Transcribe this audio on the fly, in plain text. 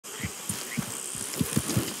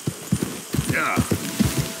Yeah.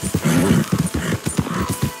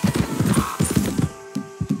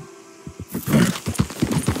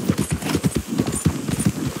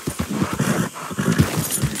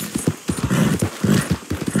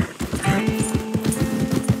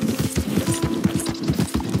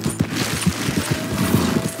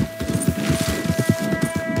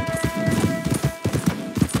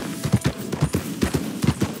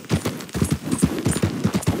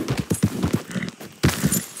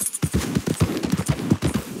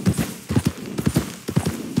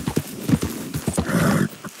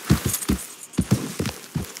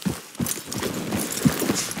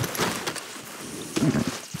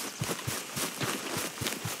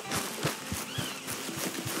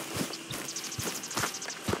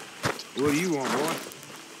 What do you want, boy?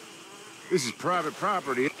 This is private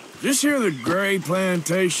property. This here the Gray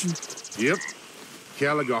plantation? Yep.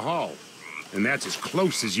 Caliga Hall. And that's as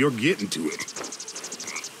close as you're getting to it.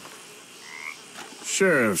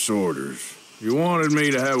 Sheriff's orders. You wanted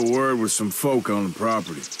me to have a word with some folk on the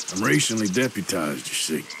property. I'm recently deputized, you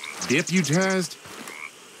see. Deputized?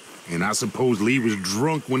 And I suppose Lee was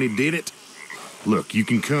drunk when he did it? Look, you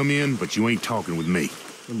can come in, but you ain't talking with me.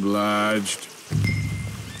 Obliged.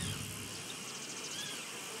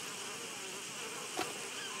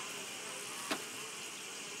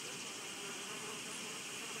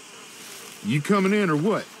 You coming in or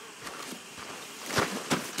what?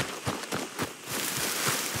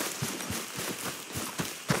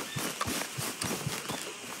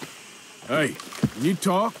 Hey, can you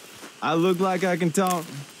talk? I look like I can talk?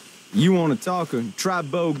 You want a talker? Try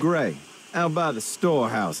Beau Gray, out by the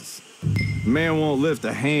storehouses. Man won't lift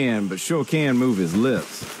a hand, but sure can move his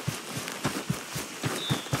lips.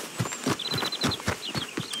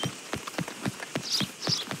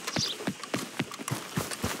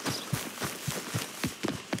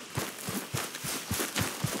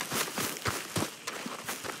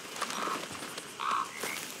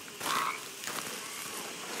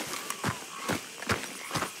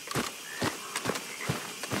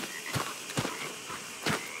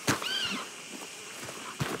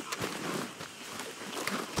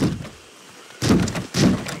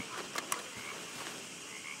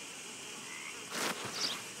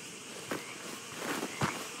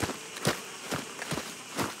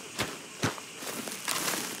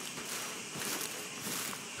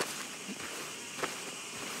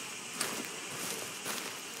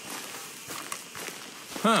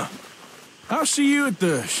 Huh. I'll see you at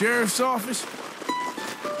the sheriff's office.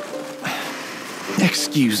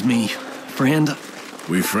 Excuse me, friend.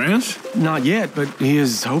 We friends? Not yet, but he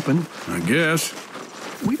is hoping. I guess.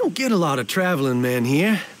 We don't get a lot of traveling men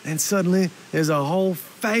here, and suddenly there's a whole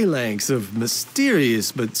phalanx of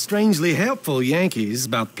mysterious but strangely helpful Yankees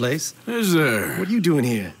about the place. Is there? What are you doing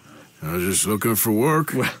here? I was just looking for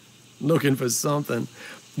work. Well, looking for something.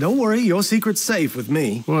 Don't worry, your secret's safe with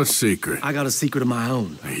me. What secret? I got a secret of my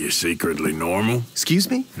own. Are you secretly normal? Excuse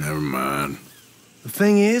me? Never mind. The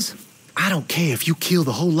thing is, I don't care if you kill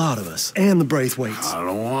the whole lot of us, and the Braithwaites. I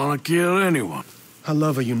don't want to kill anyone. I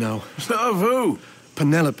love her, you know. Love who?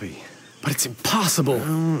 Penelope. But it's impossible.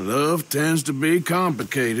 Well, love tends to be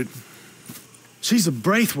complicated. She's a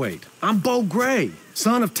Braithwaite. I'm Beau Gray,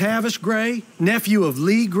 son of Tavish Gray, nephew of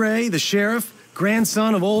Lee Gray, the sheriff,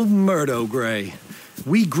 grandson of old Murdo Gray.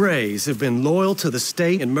 We Grays have been loyal to the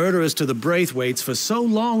state and murderers to the Braithwaites for so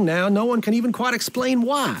long now, no one can even quite explain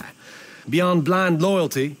why. Beyond blind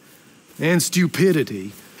loyalty and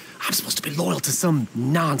stupidity, I'm supposed to be loyal to some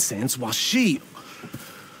nonsense while she's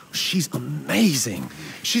amazing.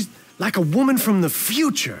 She's like a woman from the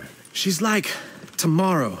future. She's like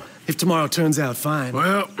tomorrow, if tomorrow turns out fine.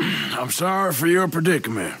 Well, I'm sorry for your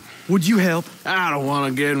predicament. Would you help? I don't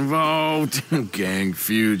want to get involved. Gang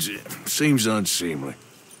feuds. Seems unseemly.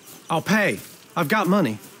 I'll pay. I've got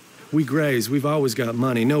money. We Grays, we've always got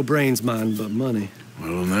money. No brains, mind, but money.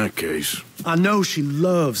 Well, in that case... I know she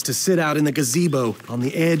loves to sit out in the gazebo on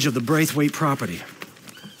the edge of the Braithwaite property.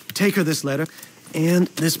 Take her this letter and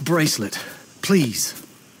this bracelet, please.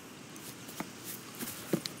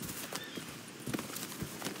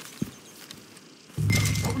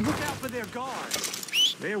 Look out for their guards.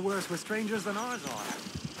 They're worse with strangers than ours are.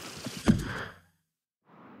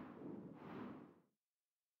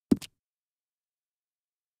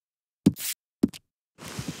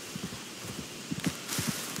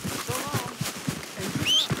 So long, and good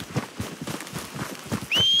luck.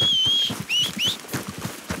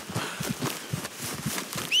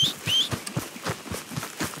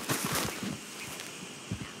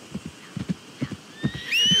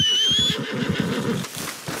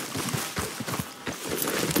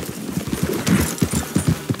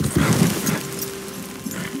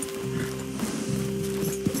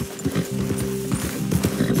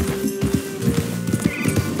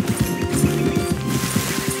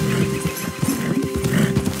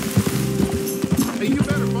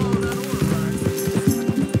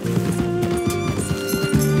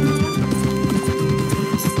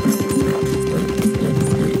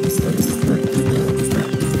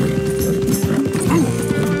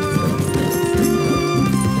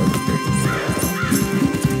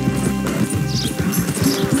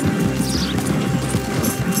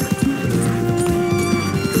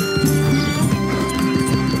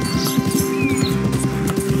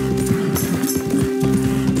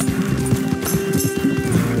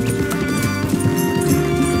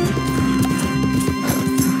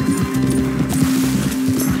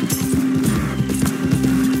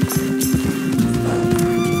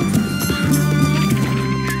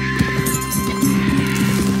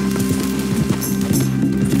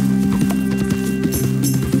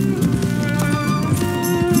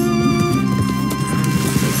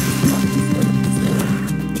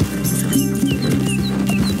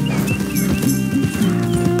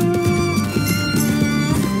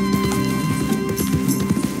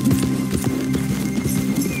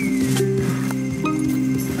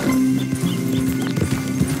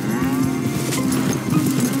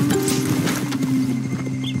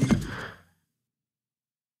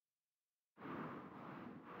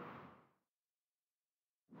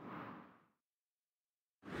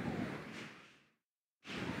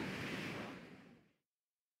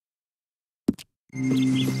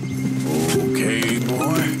 Okay,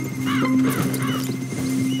 boy.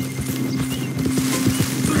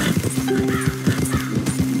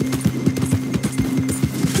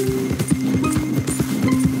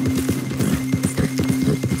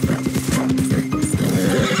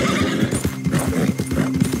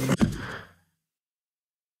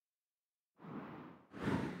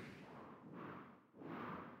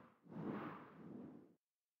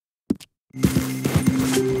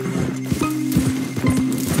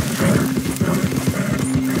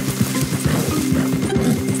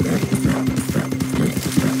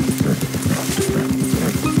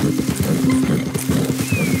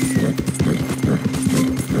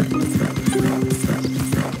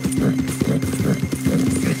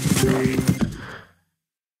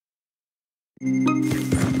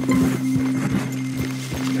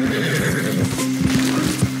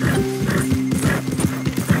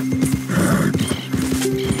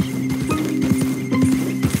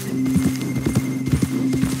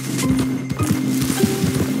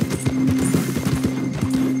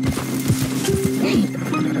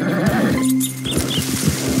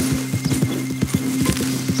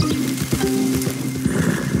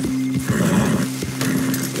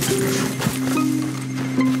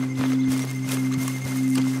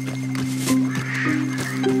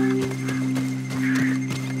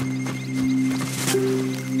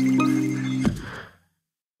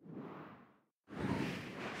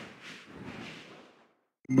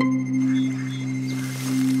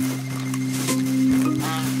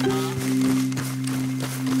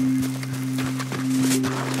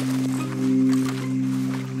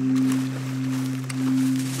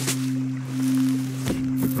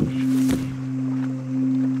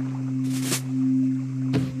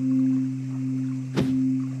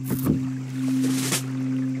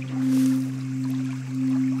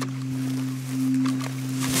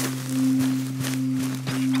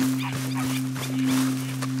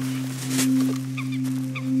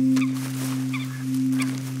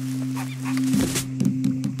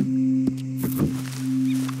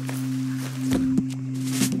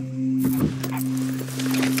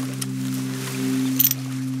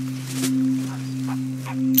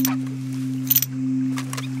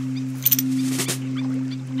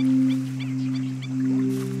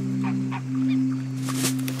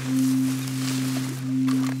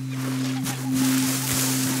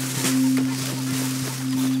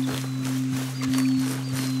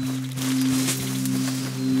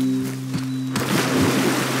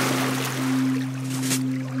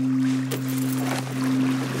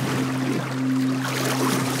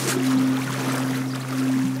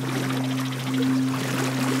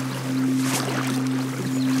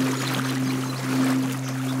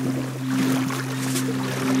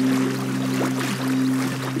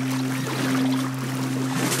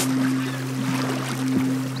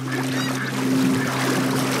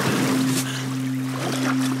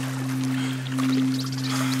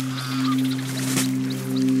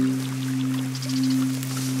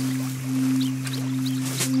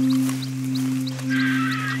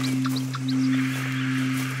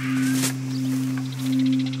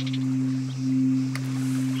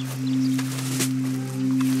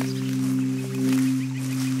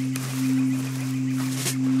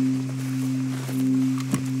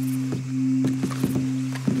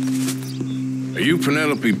 Are you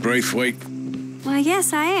Penelope Braithwaite? Why,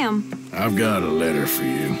 yes, I am. I've got a letter for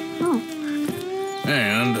you. Oh.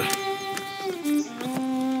 And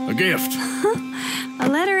a gift. A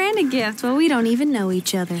letter and a gift. Well, we don't even know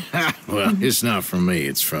each other. Well, it's not from me.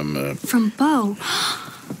 It's from, From Beau.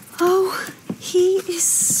 Oh, he is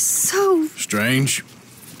so... Strange?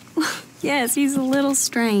 Yes, he's a little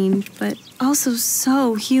strange, but also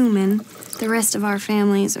so human. The rest of our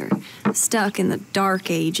families are stuck in the dark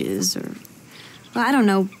ages, or, well, I don't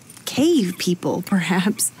know, cave people,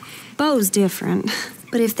 perhaps. Beau's different.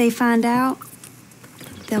 But if they find out,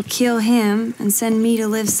 they'll kill him and send me to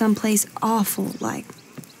live someplace awful like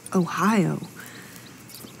Ohio.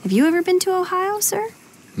 Have you ever been to Ohio, sir?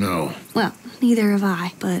 No. Well, neither have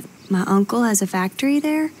I, but my uncle has a factory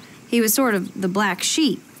there. He was sort of the black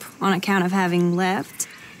sheep on account of having left.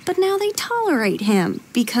 But now they tolerate him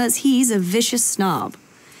because he's a vicious snob.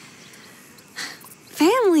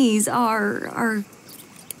 Families are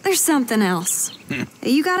there's something else.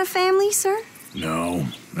 You got a family, sir? No,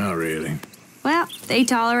 not really. Well, they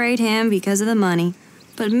tolerate him because of the money.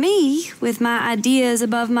 But me, with my ideas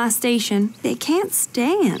above my station, they can't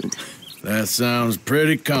stand. That sounds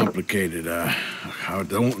pretty complicated. I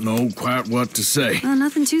don't know quite what to say. Well,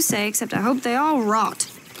 nothing to say, except I hope they all rot.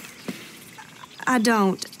 I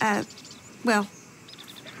don't. Well,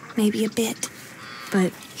 maybe a bit.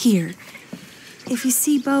 But here, if you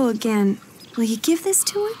see Bo again, will you give this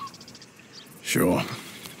to him? Sure.